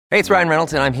Hey, it's Ryan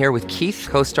Reynolds, and I'm here with Keith,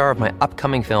 co-star of my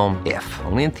upcoming film, If,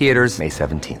 only in theaters May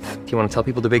 17th. Do you want to tell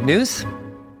people the big news?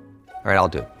 All right, I'll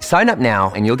do it. Sign up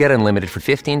now and you'll get unlimited for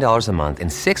 $15 a month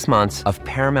and 6 months of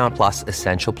Paramount Plus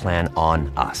Essential Plan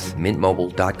on us.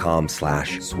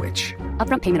 MintMobile.com/switch.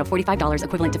 Upfront payment of $45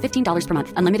 equivalent to $15 per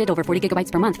month. Unlimited over 40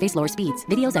 gigabytes per month. Face lower speeds.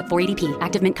 Videos at 480p.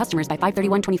 Active Mint customers by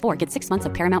 531.24 get 6 months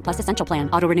of Paramount Plus Essential Plan.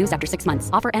 Auto renews after 6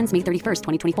 months. Offer ends May 31st,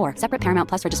 2024. Separate Paramount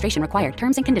Plus registration required.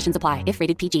 Terms and conditions apply if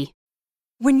rated PG.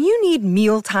 When you need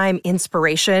mealtime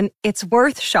inspiration, it's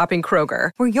worth shopping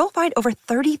Kroger, where you'll find over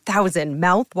 30,000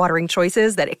 mouth-watering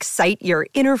choices that excite your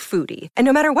inner foodie. And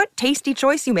no matter what tasty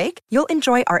choice you make, you'll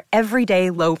enjoy our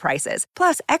everyday low prices,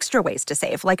 plus extra ways to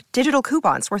save, like digital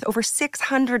coupons worth over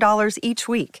 $600 each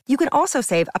week. You can also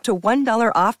save up to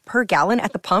 $1 off per gallon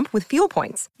at the pump with fuel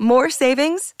points. More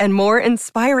savings and more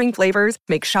inspiring flavors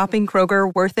make shopping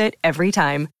Kroger worth it every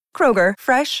time. Kroger,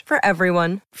 fresh for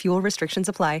everyone. Fuel restrictions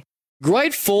apply.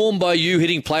 Great form by you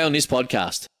hitting play on this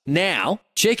podcast. Now,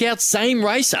 check out Same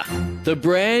Racer, the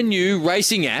brand new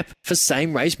racing app for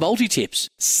same race multi-tips.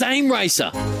 Same Racer.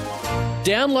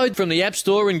 Download from the App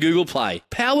Store and Google Play.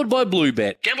 Powered by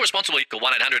Bluebet. Gamble responsibly. Call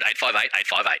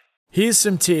 1-800-858-858. Here's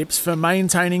some tips for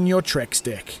maintaining your Trex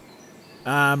deck.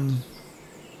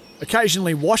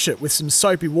 Occasionally wash it with some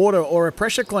soapy water or a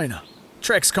pressure cleaner.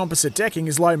 Trex composite decking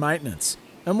is low maintenance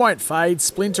and won't fade,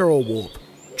 splinter or warp.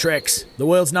 Trex, the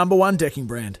world's #1 decking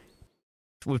brand.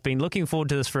 We've been looking forward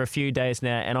to this for a few days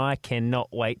now, and I cannot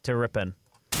wait to rip in.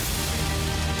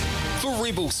 For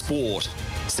Rebel Sport,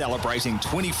 celebrating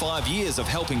 25 years of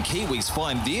helping Kiwis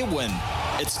find their win.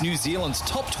 It's New Zealand's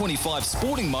top 25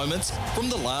 sporting moments from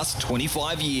the last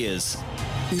 25 years.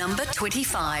 Number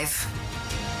 25.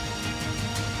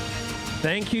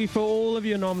 Thank you for all of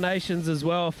your nominations as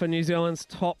well for New Zealand's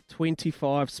top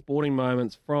 25 sporting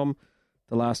moments from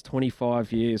the last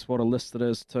 25 years. What a list it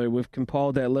is too. We've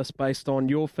compiled that list based on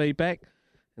your feedback,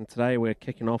 and today we're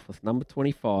kicking off with number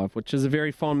 25, which is a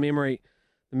very fond memory.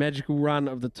 The magical run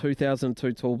of the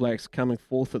 2002 Tall Blacks coming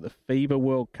fourth at the FIBA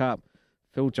World Cup.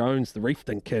 Phil Jones, the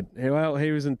Reefton kid, well,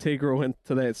 he was integral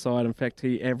into that side. In fact,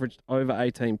 he averaged over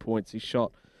 18 points. He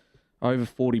shot over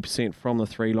 40% from the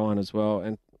three line as well,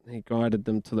 and he guided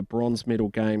them to the bronze medal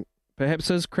game. Perhaps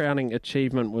his crowning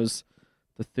achievement was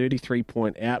the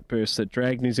 33-point outburst that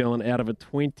dragged New Zealand out of a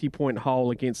 20-point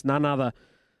hole against none other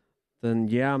than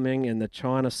Yao Ming and the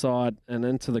China side and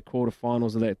into the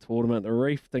quarterfinals of that tournament. The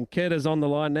Reefton kid is on the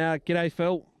line now. G'day,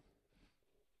 Phil.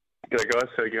 G'day, guys.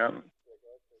 How you going?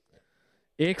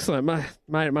 Excellent.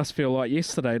 Mate, it must feel like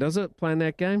yesterday, does it, playing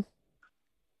that game?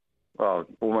 Well,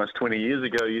 almost 20 years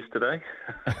ago yesterday.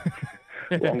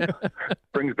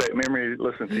 Brings back memory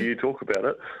listening to you talk about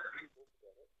it.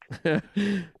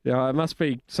 Yeah, it must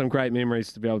be some great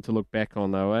memories to be able to look back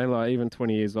on, though, eh? Like, even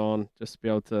 20 years on, just to be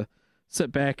able to sit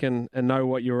back and know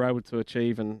what you were able to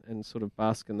achieve and sort of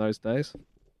bask in those days.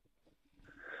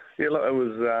 Yeah, look, it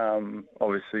was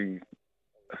obviously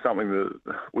something that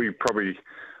we probably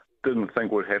didn't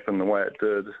think would happen the way it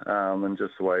did, and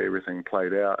just the way everything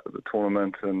played out at the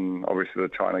tournament. And obviously the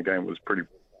China game was pretty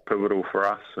pivotal for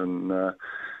us, and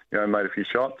made a few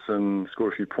shots and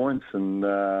scored a few points, and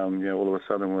all of a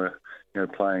sudden we're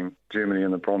playing Germany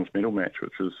in the bronze medal match,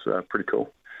 which was pretty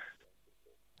cool.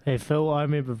 Hey Phil, I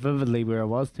remember vividly where I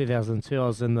was, 2002. I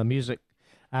was in the music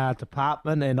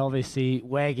department and obviously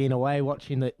wagging away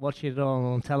watching it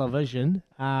on television.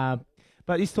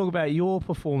 But let's talk about your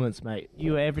performance, mate.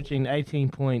 You were averaging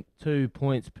 18.2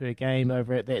 points per game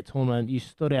over at that tournament. You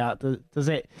stood out. Does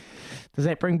that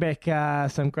bring back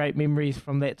some great memories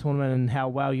from that tournament and how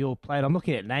well you all played? I'm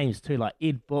looking at names too, like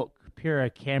Ed Book, Pero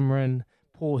Cameron,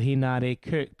 Paul Henare,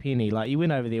 Kirk Penny. Like, you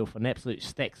went over there with an absolute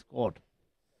stacked squad.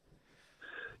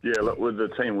 Yeah, look, with the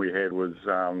team we had was,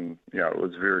 it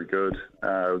was very good.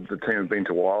 The team had been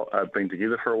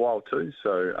together for a while too,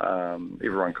 so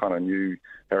everyone kind of knew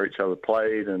how each other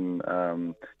played, and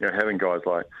having guys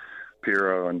like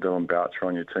Pero and Dylan Boucher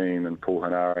on your team and Paul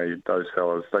Henare, those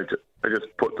fellas, they just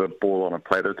put the ball on a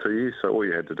platter to you. So all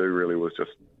you had to do really was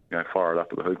just fire it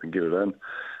up at the hoop and get it in.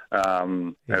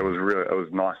 It was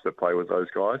nice to play with those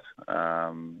guys.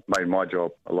 Made my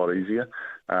job a lot easier.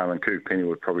 And Kirk Penny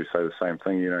would probably say the same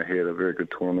thing. He had a very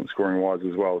good tournament scoring-wise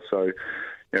as well. So,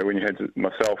 when you had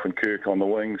myself and Kirk on the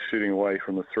wings shooting away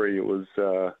from the three, it was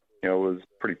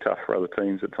pretty tough for other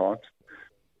teams at times.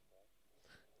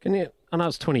 I know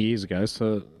it's 20 years ago,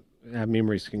 so our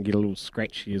memories can get a little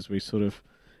scratchy as we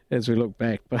look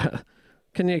back. But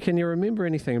can you remember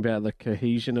anything about the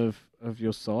cohesion of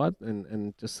your side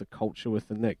and just the culture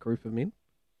within that group of men?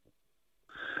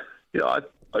 Yeah,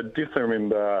 I definitely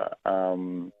remember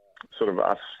sort of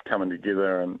us coming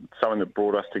together, and something that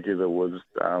brought us together was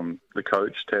the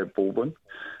coach, Tab Baldwin.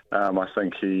 I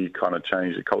think he kind of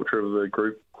changed the culture of the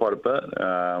group quite a bit,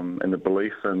 and the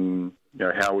belief in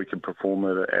how we could perform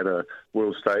at a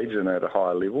world stage and at a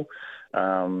higher level.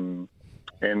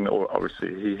 And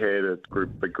obviously he had a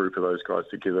big group of those guys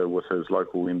together with his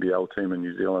local NBL team in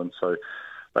New Zealand, so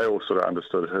they all sort of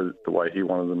understood the way he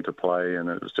wanted them to play, and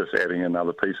it was just adding in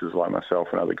other pieces like myself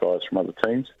and other guys from other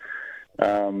teams.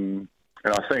 And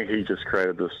I think he just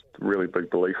created this really big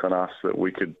belief in us that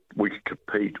we could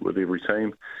compete with every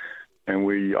team. And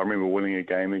I remember winning a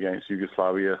game against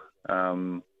Yugoslavia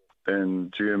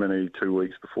in Germany 2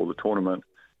 weeks before the tournament.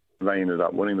 They ended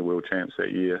up winning the world champs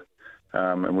that year,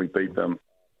 and we beat them,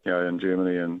 in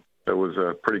Germany. And it was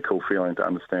a pretty cool feeling to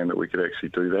understand that we could actually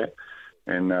do that,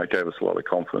 and it gave us a lot of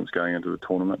confidence going into the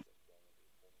tournament.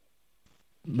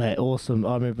 Mate, awesome.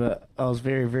 I remember I was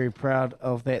very, very proud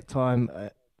of that time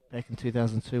back in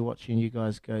 2002 watching you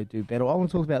guys go do battle. I want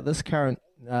to talk about this current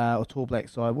Tall Black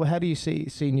side. Well, how do you see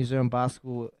New Zealand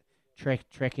basketball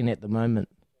tracking at the moment?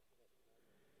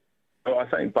 Well, I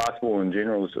think basketball in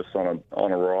general is just on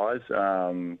a rise.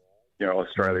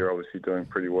 Australia obviously doing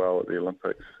pretty well at the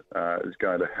Olympics is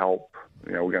going to help.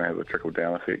 We're going to have a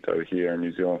trickle-down effect over here in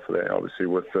New Zealand for that, obviously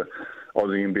with the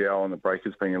Aussie NBL and the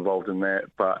Breakers being involved in that.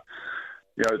 But,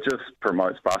 it just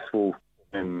promotes basketball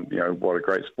and, what a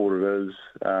great sport it is.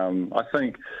 I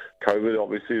think COVID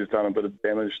obviously has done a bit of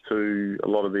damage to a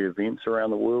lot of the events around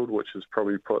the world, which has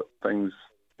probably put things,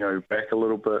 back a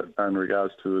little bit in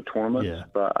regards to the tournaments. Yeah.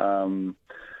 But,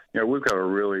 we've got a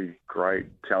really great,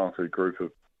 talented group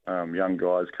of young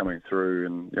guys coming through,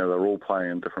 and they're all playing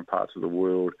in different parts of the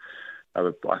world.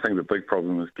 I think the big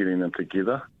problem is getting them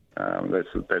together.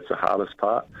 That's the hardest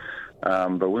part.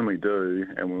 But when we do,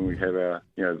 and when we have our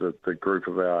the group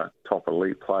of our top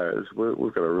elite players,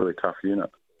 we've got a really tough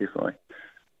unit, definitely.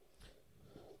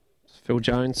 Phil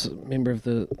Jones, member of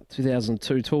the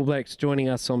 2002 Tall Blacks, joining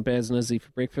us on Baz and Izzy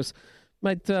for breakfast,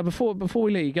 mate. Before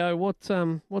we let you go,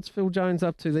 what's Phil Jones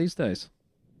up to these days?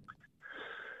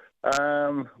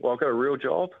 Well, I've got a real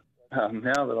job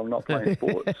now that I'm not playing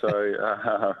sports. So,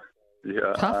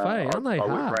 yeah. Tough, aren't they?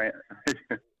 Hard.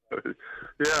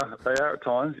 Yeah, they are at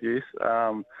times, yes. So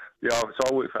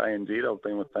I work for ANZ. I've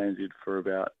been with ANZ for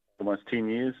about almost 10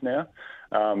 years now.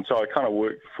 So I kind of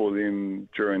worked for them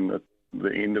during the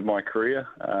end of my career.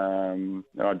 And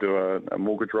I do a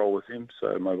mortgage role with them,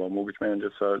 so mobile mortgage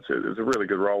manager. So it's a really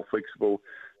good role, flexible,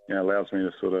 allows me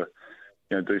to sort of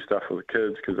do stuff with the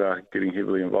kids because they're getting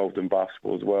heavily involved in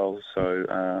basketball as well. So,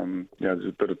 there's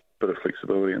a bit of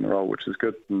flexibility in the role, which is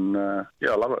good. And, I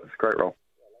love it. It's a great role.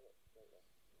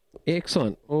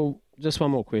 Excellent. Well, just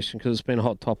one more question because it's been a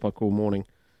hot topic all morning.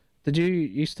 Did you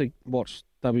used to watch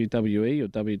WWE or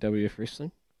WWF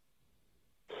wrestling?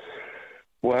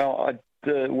 Well, I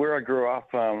did, where I grew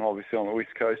up, obviously on the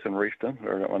West Coast in Reefton,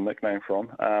 where I got my nickname from,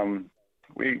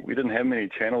 we didn't have many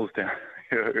channels down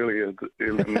earlier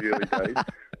in the early days,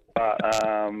 but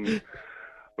I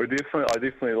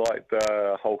definitely liked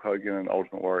Hulk Hogan and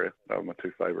Ultimate Warrior. They were my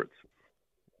two favourites.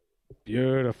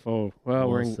 Beautiful. Well,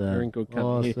 awesome. we're in good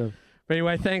company. Awesome. But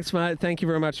anyway, thanks, mate. Thank you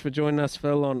very much for joining us,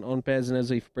 Phil, on Baz and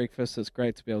Izzy for breakfast. It's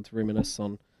great to be able to reminisce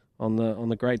on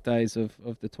the great days of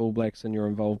the Tall Blacks and your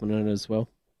involvement in it as well.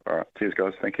 All right. Cheers,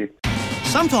 guys. Thank you.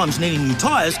 Sometimes needing new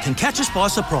tyres can catch us by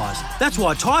surprise. That's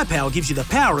why Tyre Power gives you the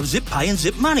power of zip pay and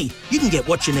zip money. You can get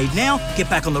what you need now, get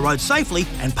back on the road safely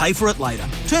and pay for it later.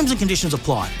 Terms and conditions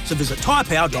apply. So visit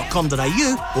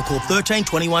tyrepower.com.au or call 13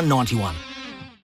 21 91.